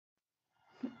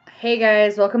Hey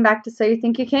guys, welcome back to So You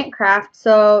Think You Can't Craft.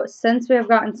 So since we have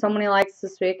gotten so many likes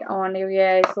this week, I want to give you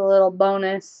guys a little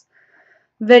bonus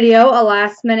video, a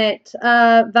last minute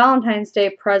Valentine's Day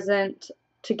present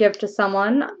to give to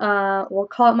someone. We'll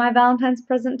call it my Valentine's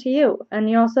present to you, and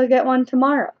you also get one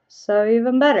tomorrow, so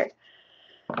even better.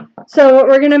 So what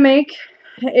we're going to make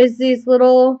is these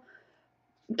little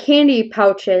candy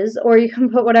pouches, or you can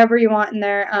put whatever you want in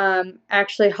there.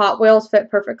 Actually, Hot Wheels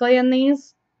fit perfectly in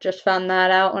these. Just found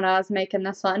that out when I was making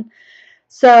this one.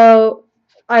 So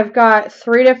I've got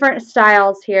 3 different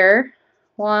styles here.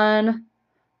 1,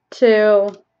 2,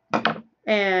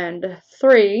 and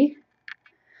 3.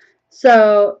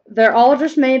 So they're all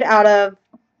just made out of,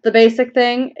 the basic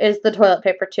thing is the toilet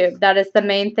paper tube. That is the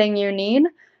main thing you need.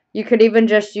 You could even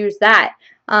just use that.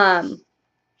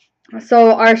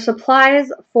 So our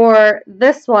supplies for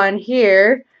this one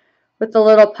here, with the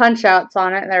little punch outs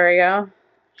on it, there we go.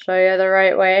 Show you the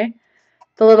right way.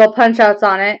 The little punch outs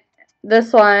on it.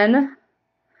 This one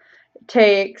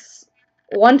takes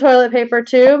 1 toilet paper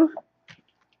tube.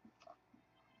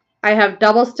 I have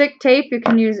double stick tape. You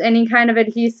can use any kind of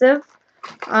adhesive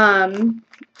that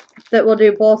will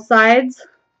do both sides.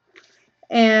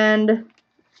 And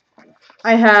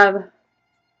I have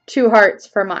 2 hearts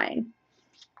for mine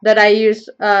that I use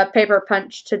paper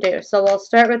punch to do. So we'll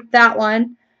start with that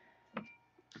one.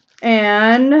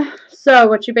 And so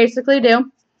what you basically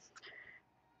do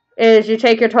is you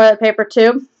take your toilet paper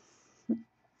tube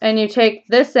and you take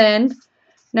this end.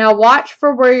 Now watch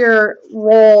for where your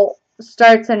roll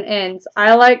starts and ends.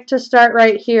 I like to start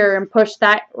right here and push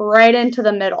that right into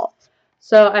the middle.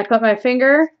 So I put my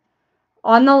finger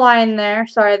on the line there.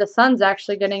 Sorry, the sun's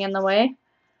actually getting in the way.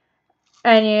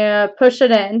 And you push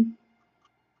it in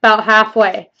about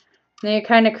halfway. Then you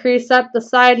kind of crease up the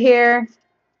side here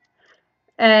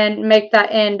and make that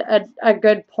end a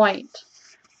good point.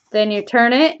 Then you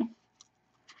turn it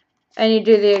and you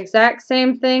do the exact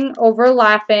same thing,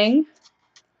 overlapping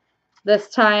this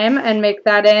time, and make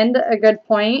that end a good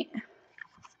point.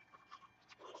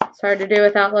 It's hard to do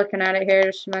without looking at it here.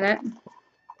 Just a minute.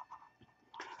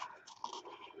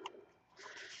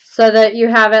 So that you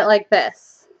have it like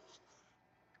this.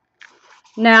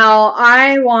 Now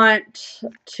I want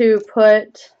to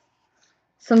put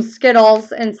some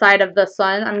Skittles inside of this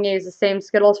one. I'm going to use the same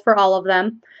Skittles for all of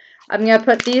them. I'm going to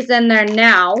put these in there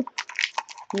now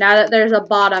that there's a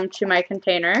bottom to my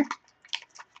container.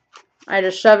 I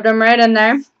just shoved them right in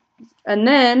there. And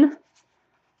then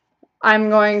I'm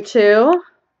going to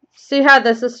see how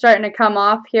this is starting to come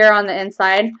off here on the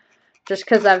inside, just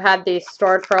because I've had these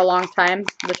stored for a long time,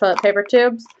 the toilet paper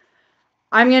tubes.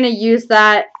 I'm going to use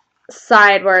that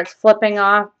side where it's flipping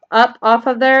up off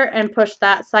of there and push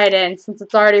that side in. Since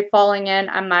it's already falling in,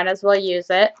 I might as well use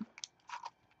it.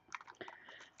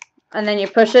 And then you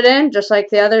push it in just like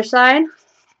the other side.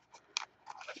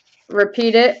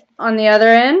 Repeat it on the other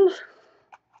end.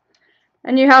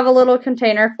 And you have a little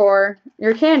container for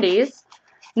your candies.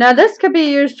 Now this could be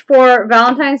used for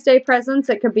Valentine's Day presents.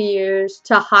 It could be used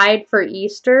to hide for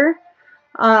Easter.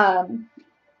 Let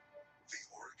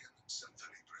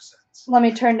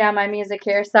me turn down my music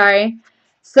here, sorry.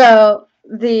 So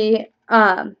you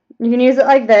can use it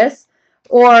like this,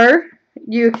 or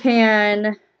you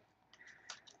can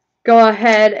go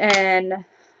ahead and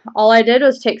all I did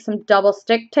was take some double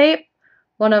stick tape,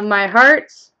 one of my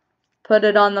hearts, put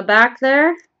it on the back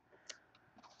there,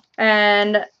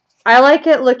 and I like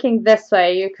it looking this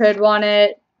way. You could want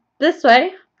it this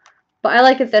way, but I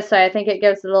like it this way. I think it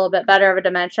gives it a little bit better of a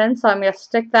dimension, so I'm going to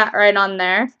stick that right on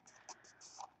there.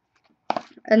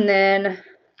 And then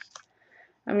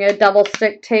I'm going to double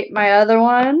stick tape my other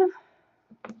one.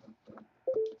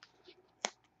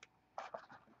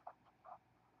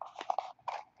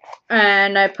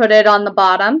 And I put it on the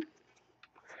bottom.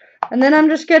 And then I'm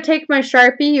just going to take my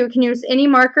Sharpie. You can use any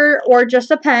marker or just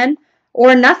a pen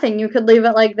or nothing. You could leave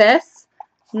it like this.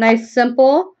 Nice,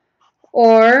 simple.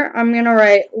 Or I'm going to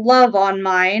write love on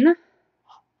mine.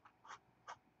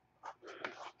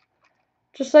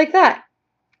 Just like that.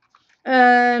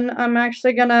 And I'm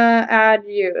actually going to add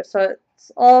you. So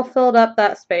it's all filled up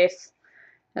that space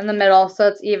in the middle so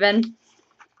it's even.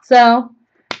 So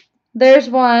there's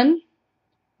one.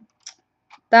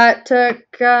 That took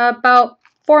about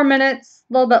 4 minutes,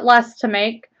 a little bit less to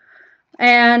make.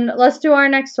 And let's do our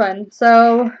next one.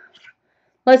 So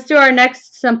let's do our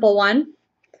next simple one,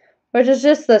 which is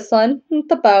just this one with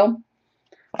the bow.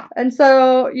 And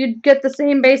so you get the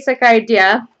same basic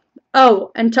idea.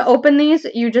 Oh, and to open these,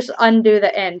 you just undo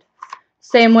the end.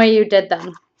 Same way you did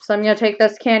them. So I'm going to take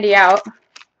this candy out.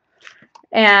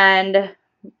 And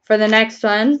for the next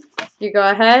one, you go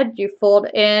ahead, you fold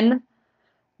in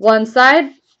one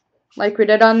side, like we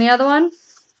did on the other one.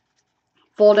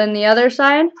 Fold in the other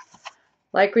side,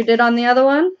 like we did on the other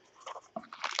one.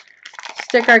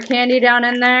 Stick our candy down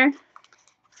in there.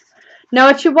 Now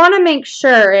what you want to make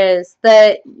sure is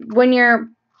that when you're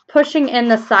pushing in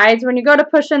the sides, when you go to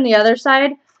push in the other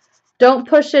side, don't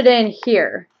push it in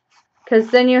here, because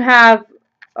then you have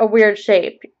a weird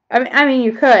shape. I mean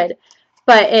you could,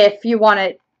 but if you want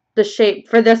it the shape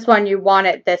for this one, you want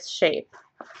it this shape,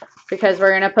 because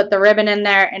we're going to put the ribbon in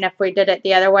there, and if we did it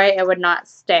the other way, it would not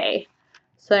stay.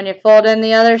 So then you fold in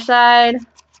the other side.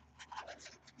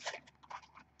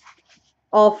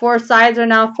 All 4 sides are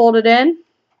now folded in.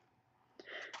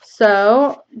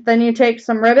 So then you take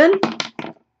some ribbon,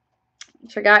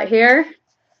 which I got here,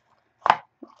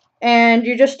 and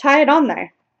you just tie it on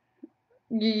there.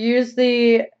 You use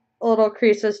the little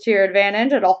creases to your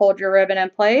advantage. It'll hold your ribbon in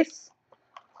place.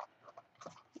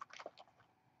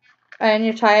 And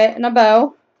you tie it in a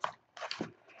bow.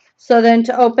 So then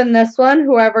to open this one,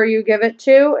 whoever you give it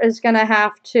to is going to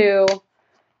have to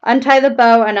untie the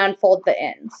bow and unfold the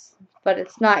ends. But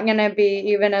it's not going to be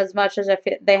even as much as if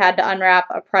they had to unwrap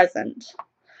a present.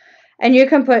 And you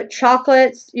can put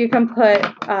chocolates, you can put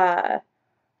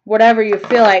whatever you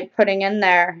feel like putting in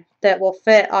there that will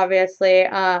fit, obviously.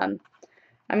 I'm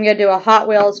going to do a Hot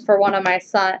Wheels for my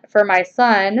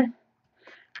son,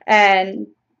 and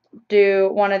do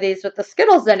one of these with the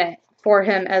Skittles in it for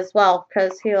him as well,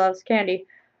 because he loves candy.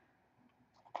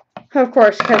 Of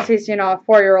course, because he's, you know, a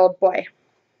 4-year-old boy.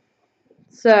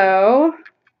 So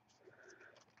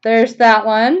there's that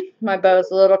one. My bow's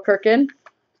a little crooked.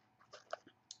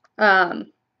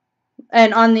 And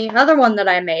on the other one that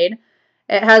I made,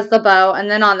 it has the bow, and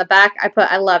then on the back I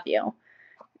put I love you.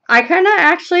 I kind of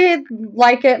actually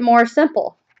like it more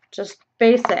simple, just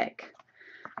basic.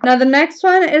 Now the next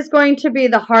one is going to be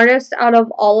the hardest out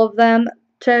of all of them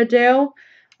to do.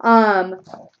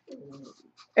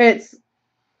 It's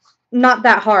not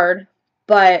that hard,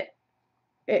 but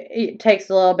it takes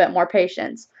a little bit more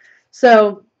patience.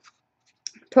 So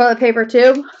toilet paper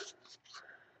tube,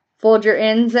 fold your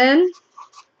ends in.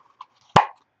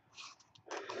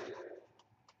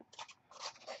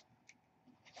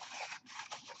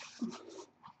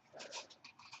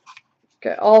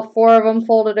 Get all 4 of them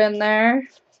folded in there.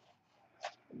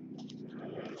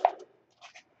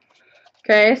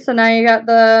 Okay, so now you got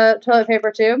the toilet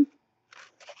paper tube.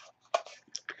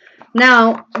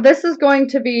 Now, this is going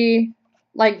to be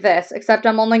like this, except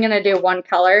I'm only going to do one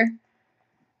color.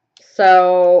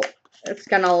 So, it's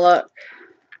going to look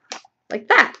like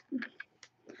that.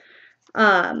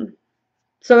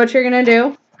 So what you're going to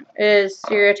do is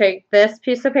you're going to take this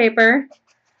piece of paper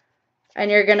and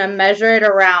you're going to measure it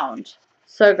around.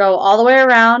 So go all the way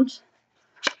around.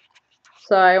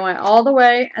 So I went all the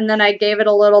way, and then I gave it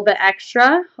a little bit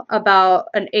extra, about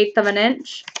 1/8 of an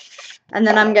inch. And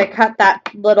then I'm going to cut that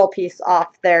little piece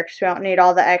off there because we don't need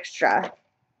all the extra.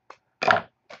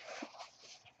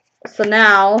 So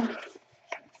now,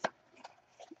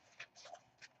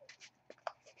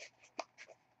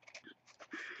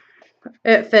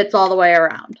 it fits all the way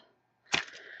around.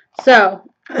 So,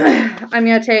 I'm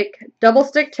going to take double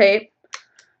stick tape,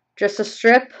 just a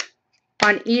strip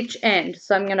on each end.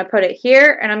 So I'm going to put it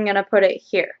here, and I'm going to put it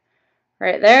here.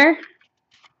 Right there.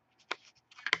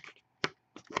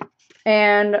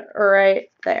 And right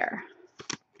there.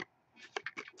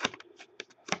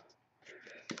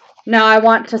 Now I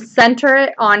want to center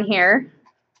it on here.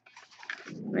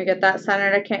 Let me get that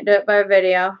centered. I can't do it by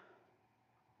video.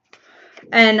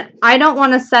 And I don't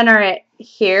want to center it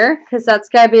here because that's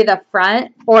going to be the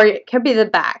front, or it could be the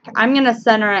back. I'm going to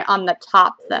center it on the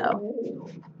top though.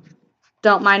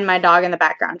 Don't mind my dog in the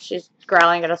background. She's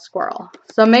growling at a squirrel.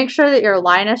 So make sure that your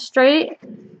line is straight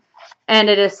and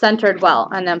it is centered well,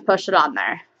 and then push it on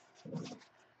there.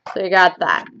 So you got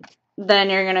that. Then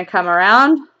you're going to come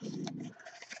around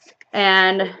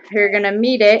and you're going to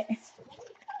meet it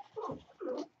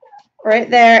right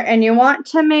there, and you want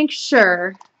to make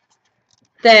sure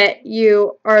that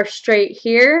you are straight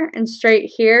here and straight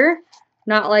here,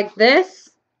 not like this,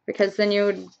 because then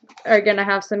you are going to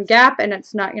have some gap and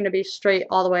it's not going to be straight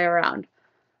all the way around.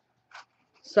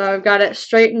 So I've got it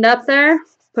straightened up there.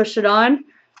 Push it on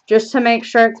just to make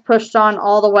sure it's pushed on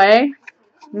all the way.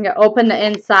 I'm going to open the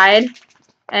inside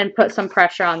and put some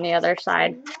pressure on the other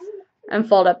side and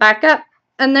fold it back up,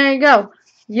 and there you go.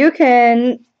 You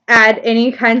can add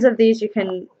any kinds of these. You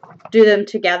can do them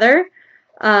together.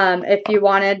 If you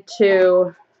wanted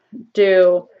to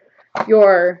do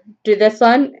this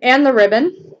one and the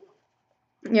ribbon,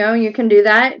 you know, you can do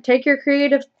that. Take your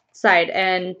creative side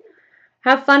and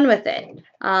have fun with it.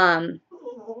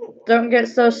 Don't get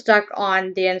so stuck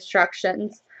on the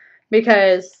instructions.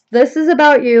 because this is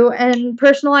about you and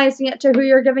personalizing it to who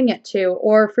you're giving it to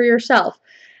or for yourself.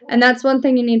 And that's one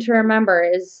thing you need to remember,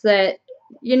 is that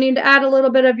you need to add a little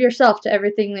bit of yourself to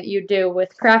everything that you do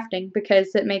with crafting,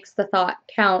 because it makes the thought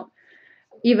count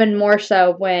even more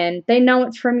so when they know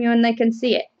it's from you and they can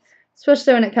see it.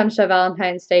 Especially when it comes to a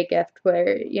Valentine's Day gift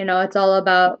where, you know, it's all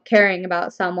about caring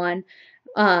about someone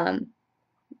and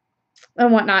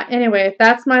whatnot. Anyway,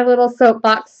 that's my little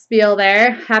soapbox spiel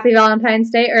there. Happy Valentine's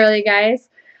Day early, guys.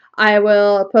 I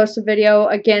will post a video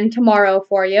again tomorrow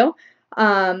for you.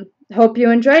 Hope you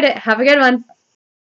enjoyed it. Have a good one.